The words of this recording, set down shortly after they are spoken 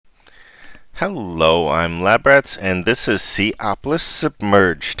Hello, I'm Ratz, and this is Seaopolis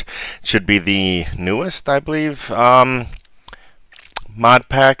Submerged. Should be the newest, I believe, mod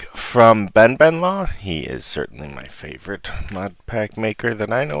pack from benbenlaw. He is certainly my favorite mod pack maker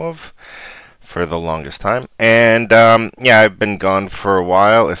that I know of for the longest time. And yeah, I've been gone for a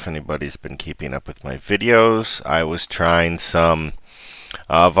while. If anybody's been keeping up with my videos, I was trying some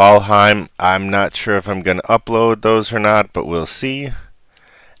Valheim. I'm not sure if I'm going to upload those or not, but we'll see.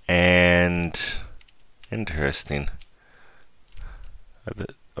 And interesting.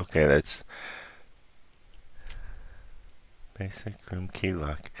 Okay, that's basic room key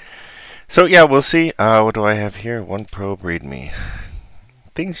lock. So yeah, we'll see. What do I have here? One probe readme.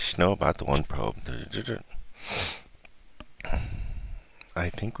 Things you should know about the one probe. I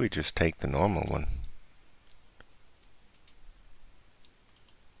think we just take the normal one.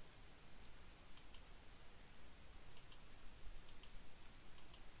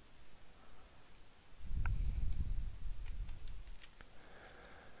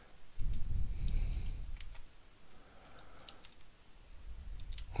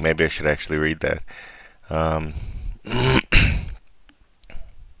 Maybe I should actually read that.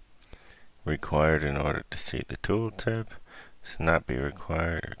 Required in order to see the tooltip. Should not be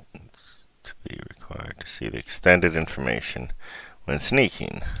required to see the extended information when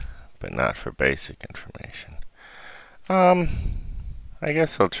sneaking, but not for basic information. I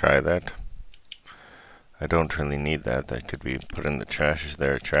guess I'll try that. I don't really need that. That could be put in the trash. Is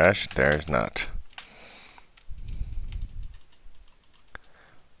there a trash? There is not.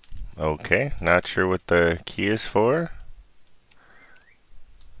 Okay, not sure what the key is for.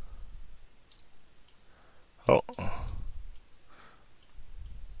 Oh.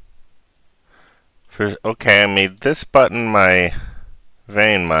 Okay, I made this button my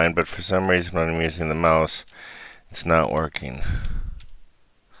vein mine, but for some reason when I'm using the mouse, it's not working.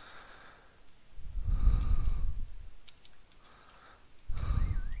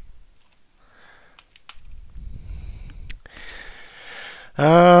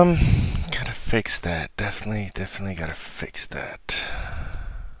 Gotta fix that. Definitely gotta fix that.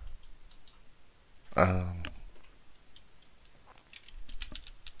 I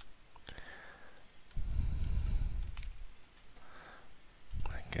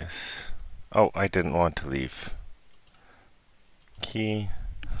guess. Oh, I didn't want to leave. Key.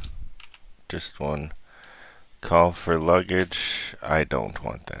 Just one. Call for luggage. I don't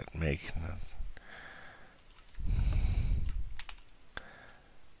want that. Make.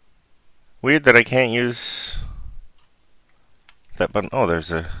 Weird that I can't use that button. Oh,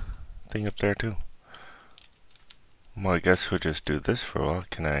 there's a thing up there too. Well, I guess we'll just do this for a while.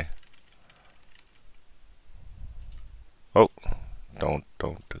 Can I? Oh, don't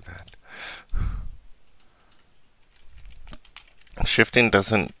do that. Shifting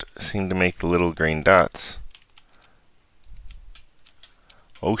doesn't seem to make the little green dots.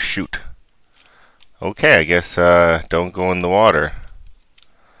 Oh shoot. Okay, I guess don't go in the water.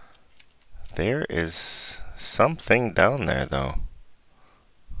 There is something down there, though.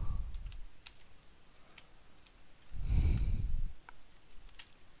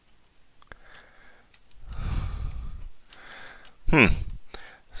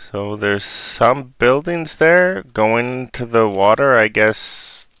 So there's some buildings there. Going to the water, I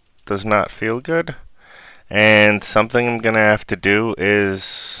guess, does not feel good. And something I'm going to have to do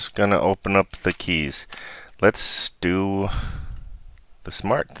is going to open up the keys. Let's do the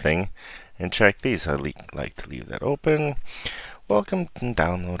smart thing and check these. I like to leave that open. Welcome and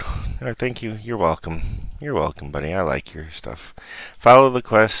download. Or thank you. You're welcome. You're welcome, buddy. I like your stuff. Follow the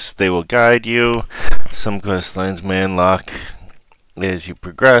quests. They will guide you. Some quest lines may unlock as you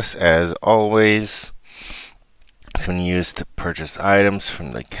progress. As always, it's when used to purchase items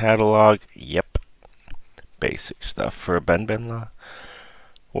from the catalog. Yep. Basic stuff for a benbenlaw.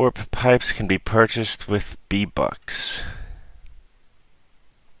 Warp pipes can be purchased with B-Bucks.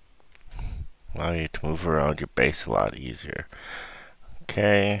 Allow you to move around your base a lot easier.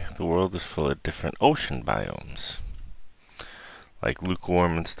 Okay, the world is full of different ocean biomes. Like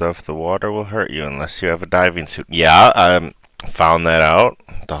lukewarm and stuff, the water will hurt you unless you have a diving suit. Yeah, I found that out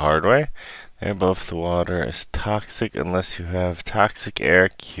the hard way. Air above the water is toxic unless you have toxic air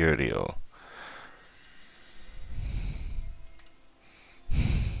curio.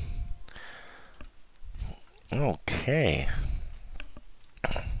 Okay.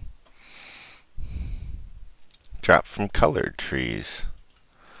 Drop from colored trees.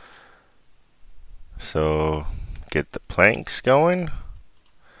 So get the planks going.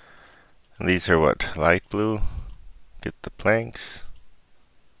 And these are what? Light blue. Get the planks.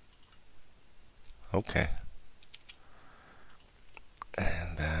 Okay.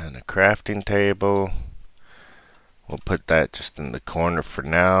 And then crafting table. We'll put that just in the corner for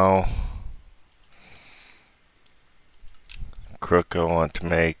now. Crook, I want to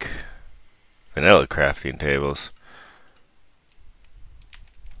make vanilla crafting tables.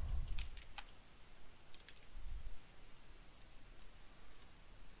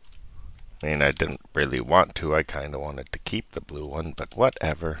 I mean, I didn't really want to. I kind of wanted to keep the blue one, but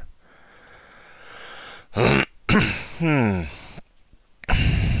whatever.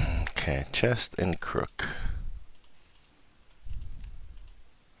 Okay, chest and crook.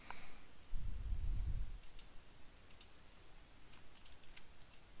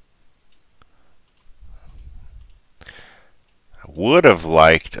 I would have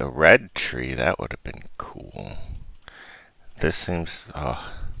liked a red tree. That would have been cool. This seems...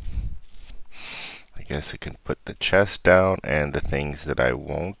 oh. I guess I can put the chest down, and the things that I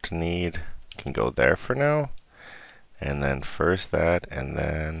won't need can go there for now. And then first that, and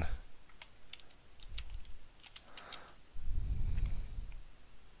then...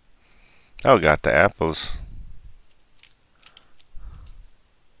 oh, got the apples.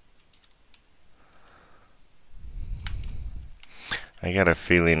 I got a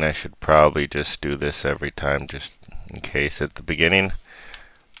feeling I should probably just do this every time, just in case at the beginning.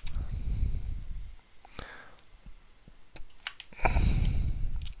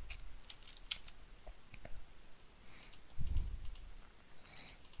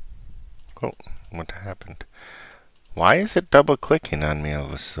 Oh, what happened? Why is it double clicking on me all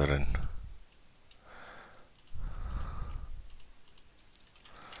of a sudden?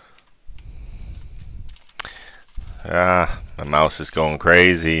 Ah, my mouse is going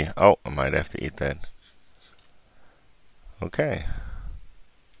crazy. Oh, I might have to eat that. Okay.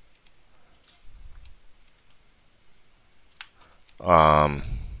 The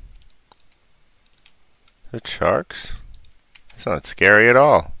sharks? It's not scary at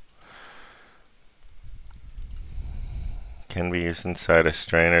all. Can be used inside a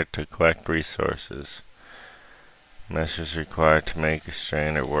strainer to collect resources. Measures required to make a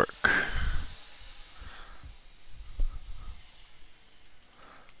strainer work.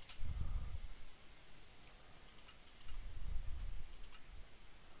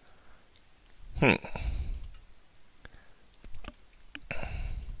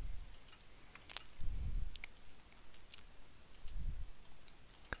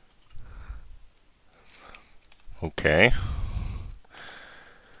 Okay.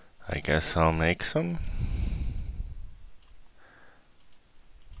 I guess I'll make some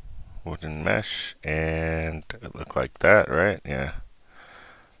wooden mesh, and it looked like that, right? Yeah.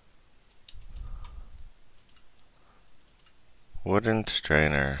 Wooden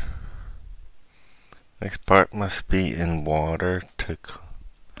strainer. Next part must be in water to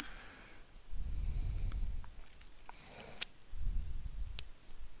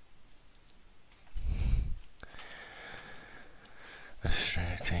the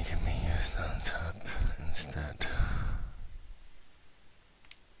strainer tank can be used on top instead.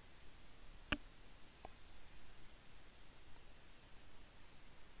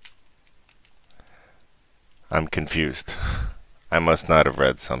 I'm confused. I must not have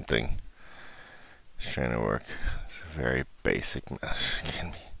read something. Strainer work. It's a very basic mesh.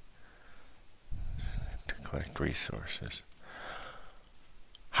 Can be to collect resources.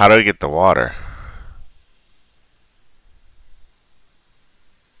 How do I get the water?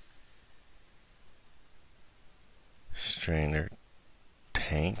 Strainer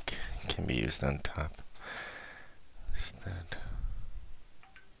tank can be used on top instead.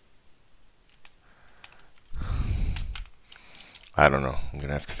 I don't know. I'm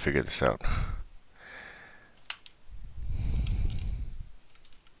gonna have to figure this out.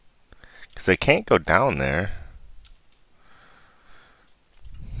 Because I can't go down there.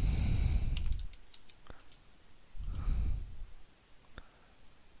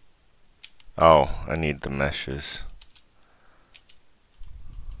 Oh, I need the meshes.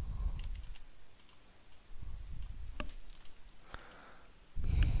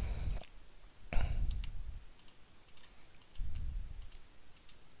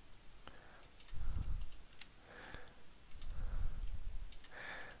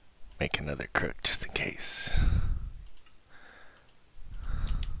 Make another crook just in case.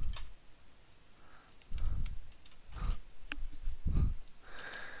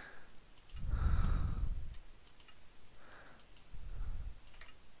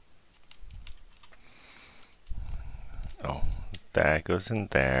 Oh, that goes in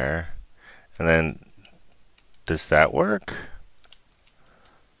there. And then, does that work?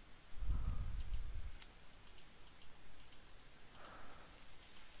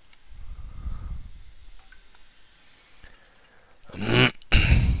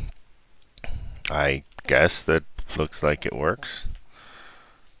 I guess that looks like it works.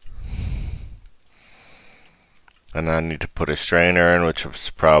 And I need to put a strainer in, which is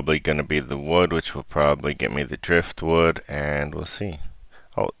probably going to be the wood, which will probably get me the driftwood, and we'll see.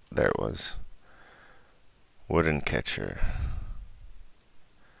 Oh, there it was. Wooden catcher.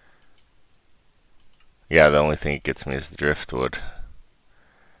 Yeah, the only thing it gets me is the driftwood.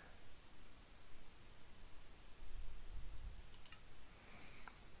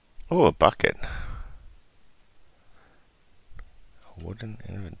 Oh, a bucket. Wooden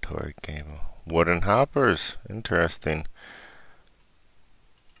inventory cable. Wooden hoppers. Interesting.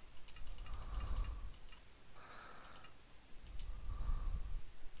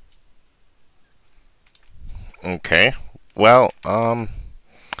 Okay. Well, let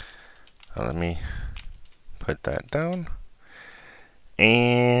me put that down.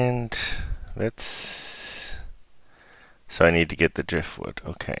 And let's... So I need to get the driftwood.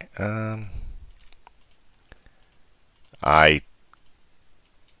 Okay. I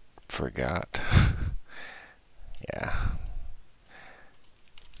forgot. Yeah.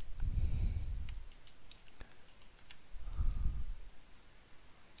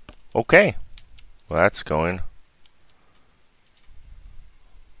 Okay. Well, that's going.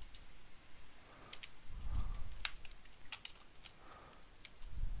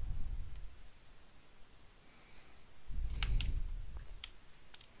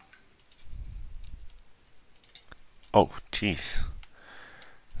 Oh, jeez.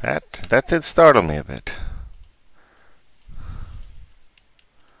 That did startle me a bit.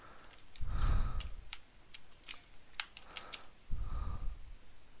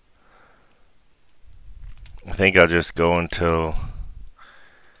 I think I'll just go until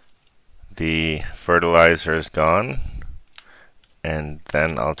the fertilizer is gone, and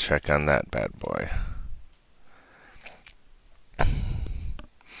then I'll check on that bad boy.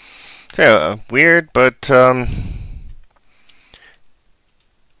 So, weird, but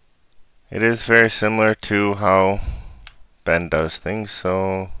it is very similar to how Ben does things,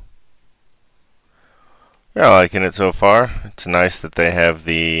 so yeah, liking it so far. It's nice that they have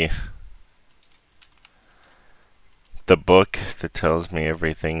the book that tells me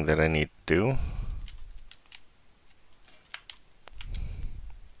everything that I need to do.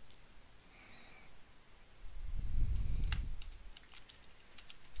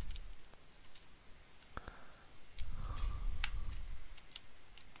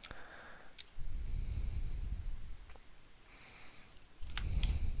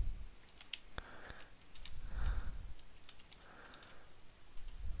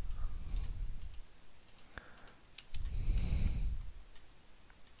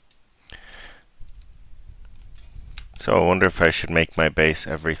 So I wonder if I should make my base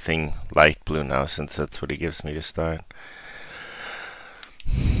everything light blue now, since that's what he gives me to start.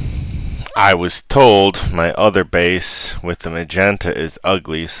 I was told my other base with the magenta is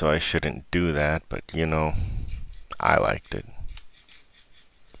ugly, so I shouldn't do that, but you know, I liked it.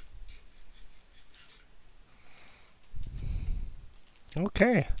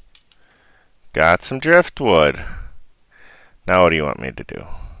 Okay. Got some driftwood. Now what do you want me to do?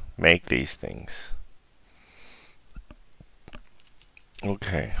 Make these things.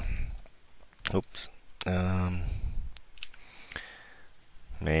 Okay. Oops.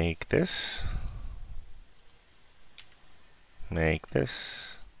 Make this. Make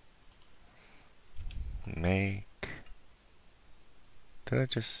this. Make. Did I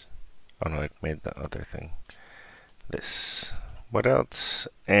just... Oh no, it made the other thing. This. What else?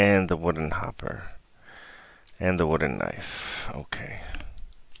 And the wooden hopper. And the wooden knife. Okay.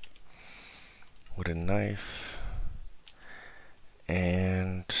 Wooden knife.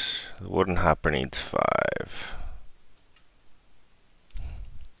 And the wooden hopper needs 5.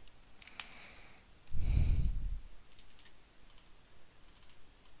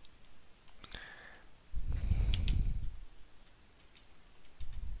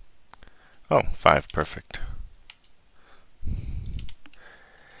 Oh, 5, perfect.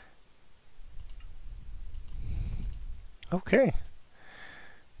 Okay.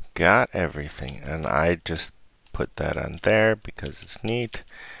 Got everything, and I just put that on there because it's neat.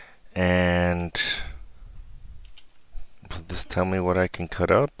 And will this tell me what I can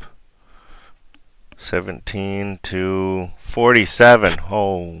cut up? 17 to 47.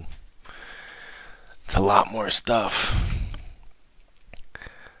 Oh, it's a lot more stuff.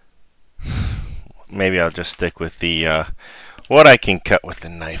 Maybe I'll just stick with the what I can cut with the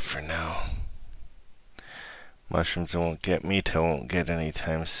knife for now. Mushrooms won't get, meat I won't get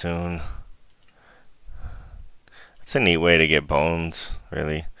anytime soon. It's a neat way to get bones,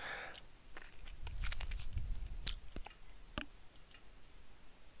 really.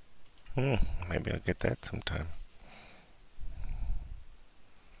 Maybe I'll get that sometime.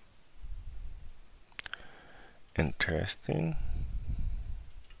 Interesting.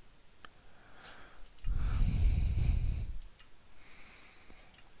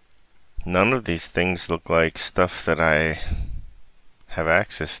 None of these things look like stuff that I have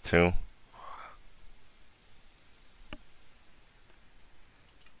access to.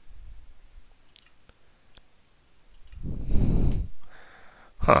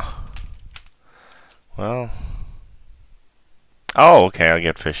 Huh. Well. Oh, okay, I'll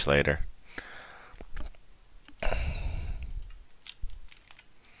get fish later.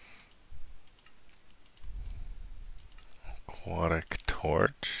 Aquatic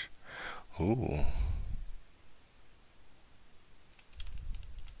torch. Ooh.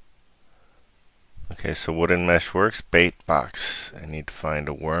 Okay, so wooden mesh works. Bait box. I need to find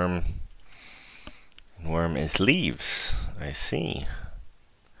a worm. And worm is leaves. I see.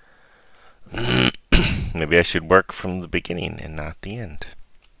 Maybe I should work from the beginning and not the end.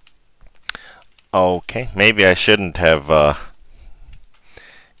 Okay, maybe I shouldn't have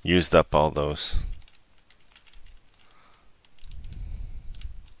used up all those.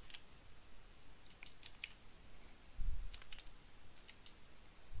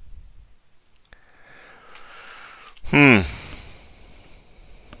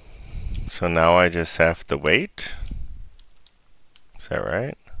 So now I just have to wait? Is that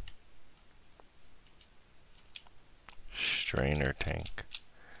right? Strainer tank.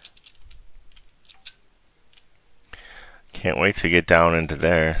 Can't wait to get down into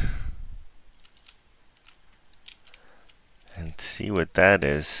there and see what that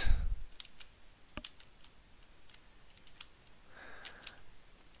is.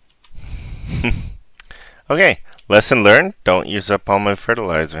 Okay, lesson learned. Don't use up all my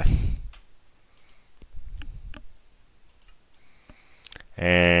fertilizer.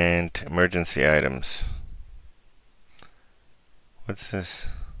 And emergency items. What's this?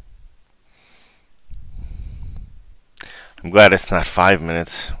 I'm glad it's not 5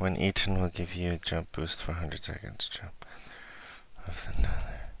 minutes. When eaten will give you a jump boost for 100 seconds. Jump of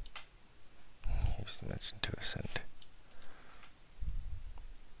another. Use the mention to ascend.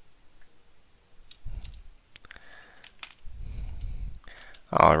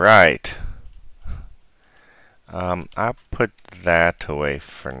 Alright. I'll put that away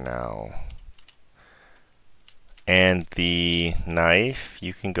for now. And the knife,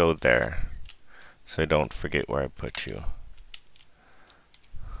 you can go there. So I don't forget where I put you.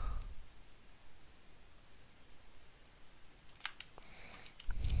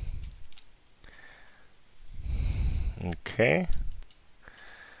 Okay.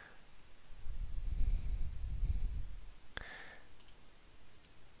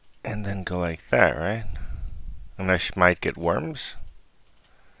 And then go like that, right? And I might get worms.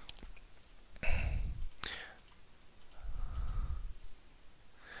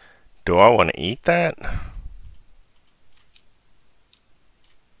 Do I want to eat that?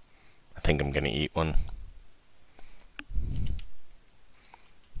 I think I'm going to eat one.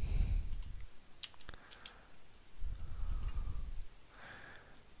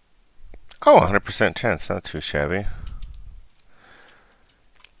 Oh, 100% chance. Not too shabby.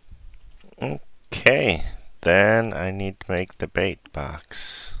 Okay. Then I need to make the bait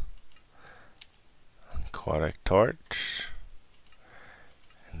box. Aquatic torch.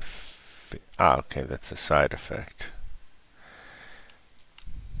 And okay, that's a side effect.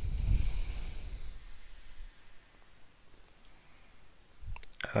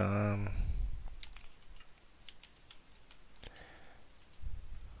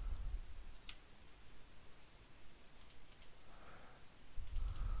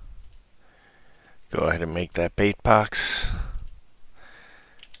 Go ahead and make that bait box.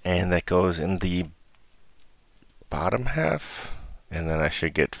 And that goes in the bottom half. And then I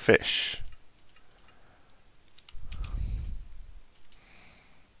should get fish.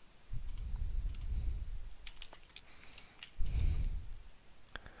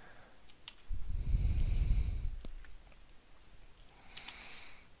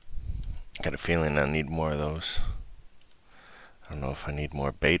 Got a feeling I need more of those. I don't know if I need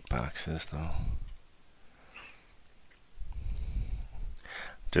more bait boxes though.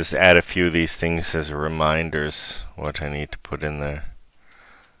 Just add a few of these things as reminders what I need to put in there.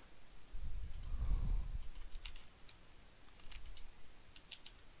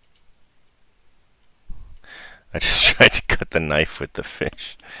 I just tried to cut the knife with the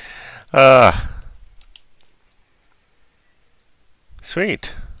fish.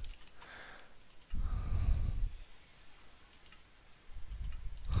 Sweet.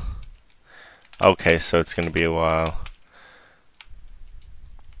 Okay, so it's going to be a while.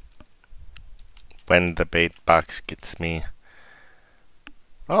 when the bait box gets me.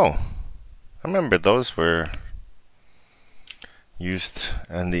 Oh, I remember those were used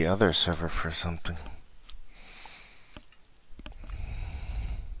on the other server for something.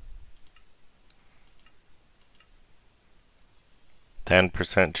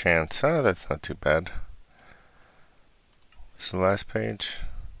 %10 chance. Oh, that's not too bad. What's the last page?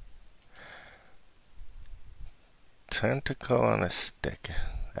 Tentacle on a stick.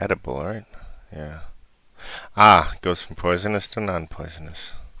 Edible, right? Yeah. Ah, goes from poisonous to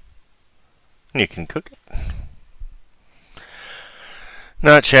non-poisonous. And you can cook it.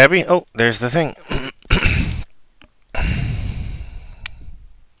 Not shabby. Oh, there's the thing.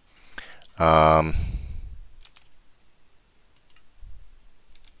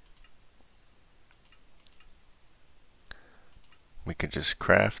 We could just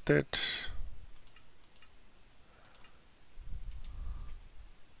craft it.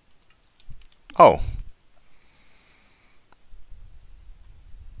 Oh.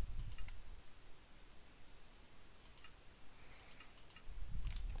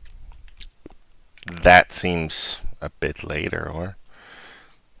 That seems a bit later, or?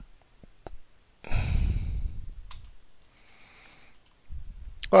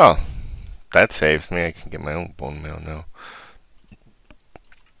 Well, that saves me. I can get my own bone meal now.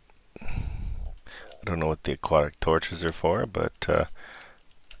 I don't know what the aquatic torches are for, but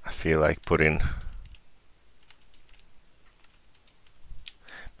I feel like putting...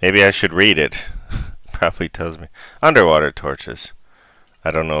 Maybe I should read it. Probably tells me. Underwater torches. I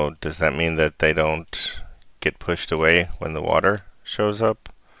don't know. Does that mean that they don't get pushed away when the water shows up?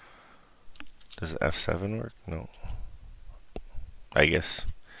 Does F7 work? No. I guess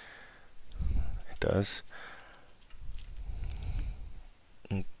it does.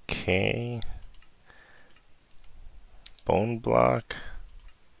 Okay. Bone block.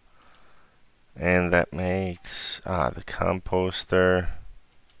 And that makes the composter.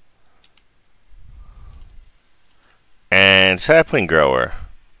 And sapling grower.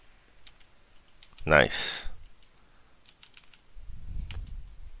 Nice.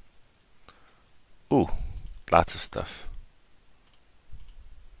 Ooh, lots of stuff.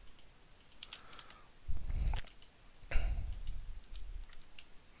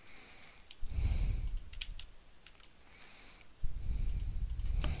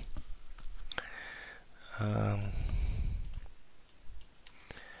 I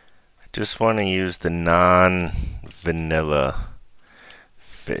just want to use the non-vanilla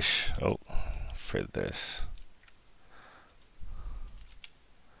fish. Oh, for this.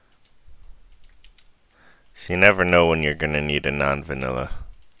 So you never know when you're going to need a non-vanilla.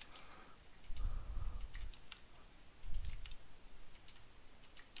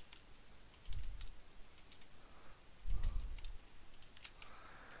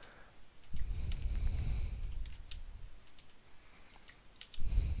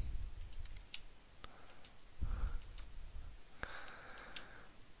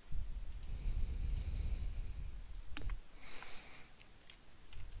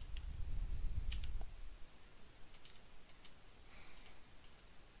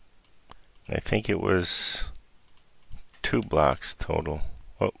 I think it was 2 blocks total.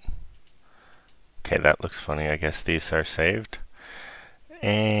 Oh. Okay, that looks funny. I guess these are saved.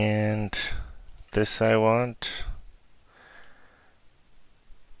 And this I want.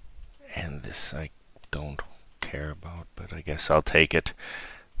 And this I don't care about, but I guess I'll take it.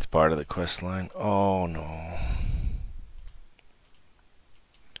 It's part of the quest line. Oh no.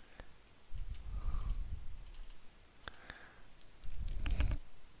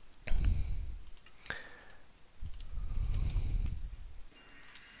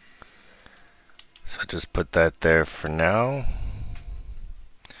 So just put that there for now.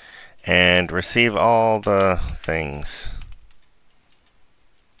 And receive all the things.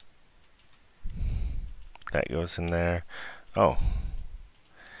 That goes in there. Oh.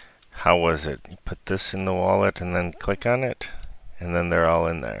 How was it? You put this in the wallet and then click on it, and then they're all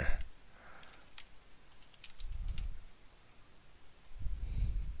in there.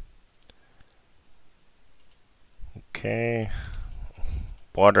 Okay.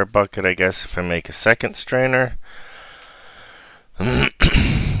 Water bucket, I guess, if I make a second strainer.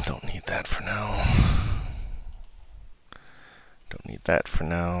 Don't need that for now. Don't need that for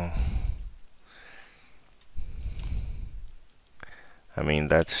now. I mean,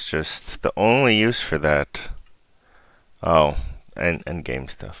 that's just the only use for that. Oh, and end game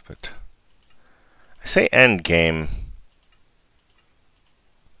stuff, but I say end game.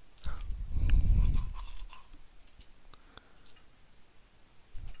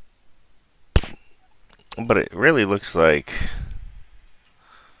 But it really looks like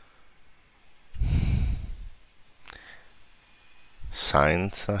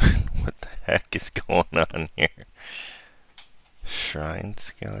signs. What the heck is going on here? Shrine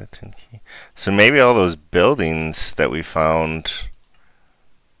skeleton key. So maybe all those buildings that we found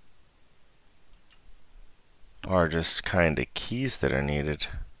are just kind of keys that are needed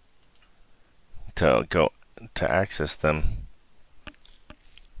to go to access them.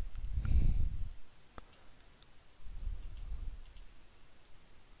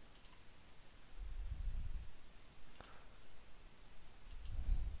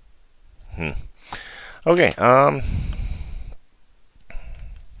 Okay, we'll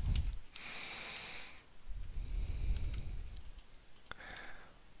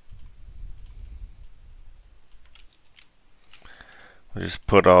just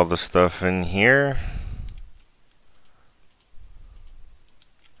put all the stuff in here.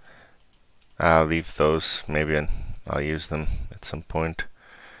 I'll leave those. Maybe I'll use them at some point.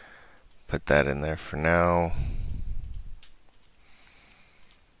 Put that in there for now.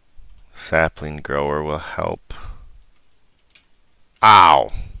 Sapling grower will help.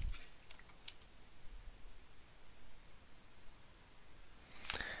 Ow!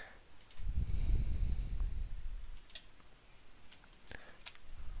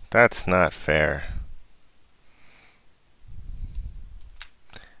 That's not fair.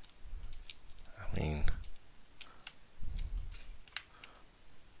 I mean,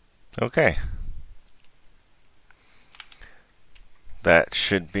 okay. That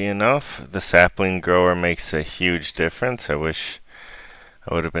should be enough. The sapling grower makes a huge difference. I wish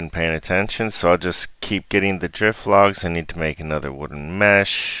I would have been paying attention. So I'll just keep getting the drift logs. I need to make another wooden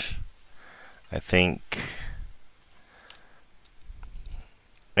mesh, I think.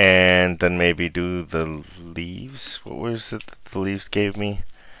 And then maybe do the leaves. What was it that the leaves gave me?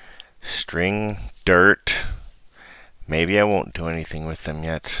 String, dirt. Maybe I won't do anything with them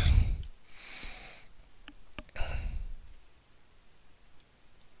yet.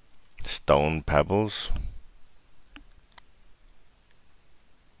 Stone pebbles.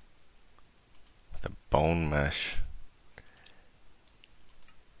 The bone mesh.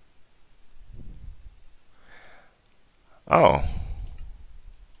 Oh.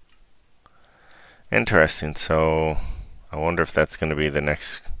 Interesting. So I wonder if that's going to be the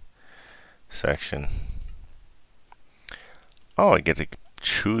next section. Oh, I get to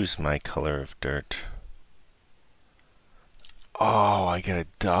choose my color of dirt. Oh, I get a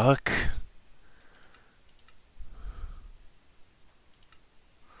duck?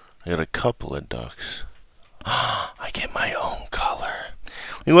 I got a couple of ducks. I get my own color.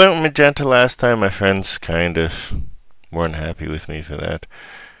 We went with magenta last time. My friends kind of weren't happy with me for that.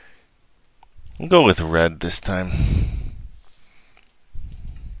 I'll go with red this time.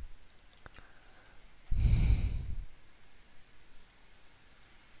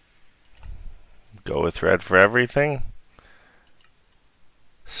 Go with red for everything.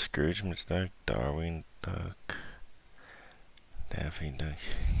 Scrooge McDuck, Darwin Duck, Daffy Duck,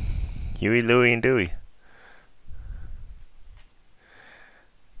 Huey, Louie, and Dewey.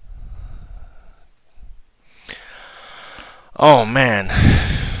 Oh man.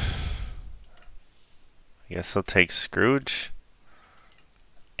 I guess I'll take Scrooge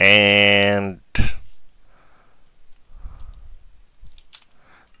and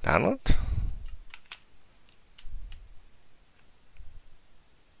Donald.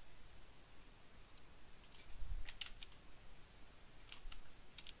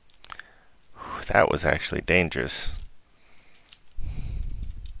 That was actually dangerous.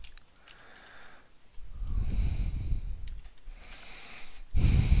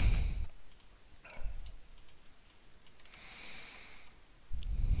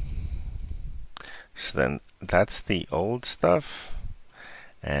 So then that's the old stuff,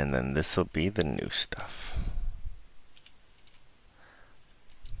 and then this will be the new stuff.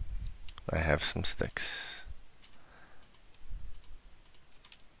 I have some sticks.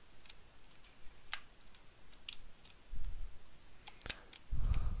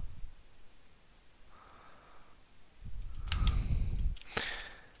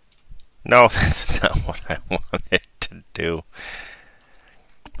 No, that's not what I wanted to do.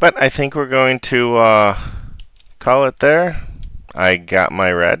 But I think we're going to call it there. I got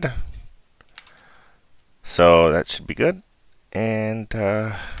my red. So that should be good. And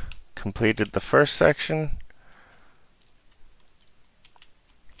completed the first section.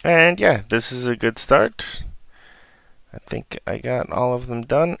 And yeah, this is a good start. I think I got all of them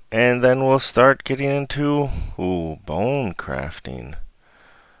done. And then we'll start getting into bone crafting.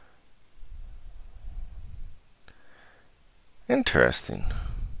 Interesting.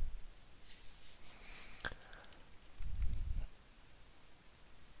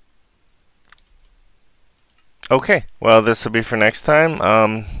 Okay, well, this will be for next time.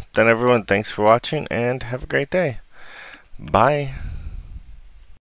 Then everyone, thanks for watching and have a great day. Bye.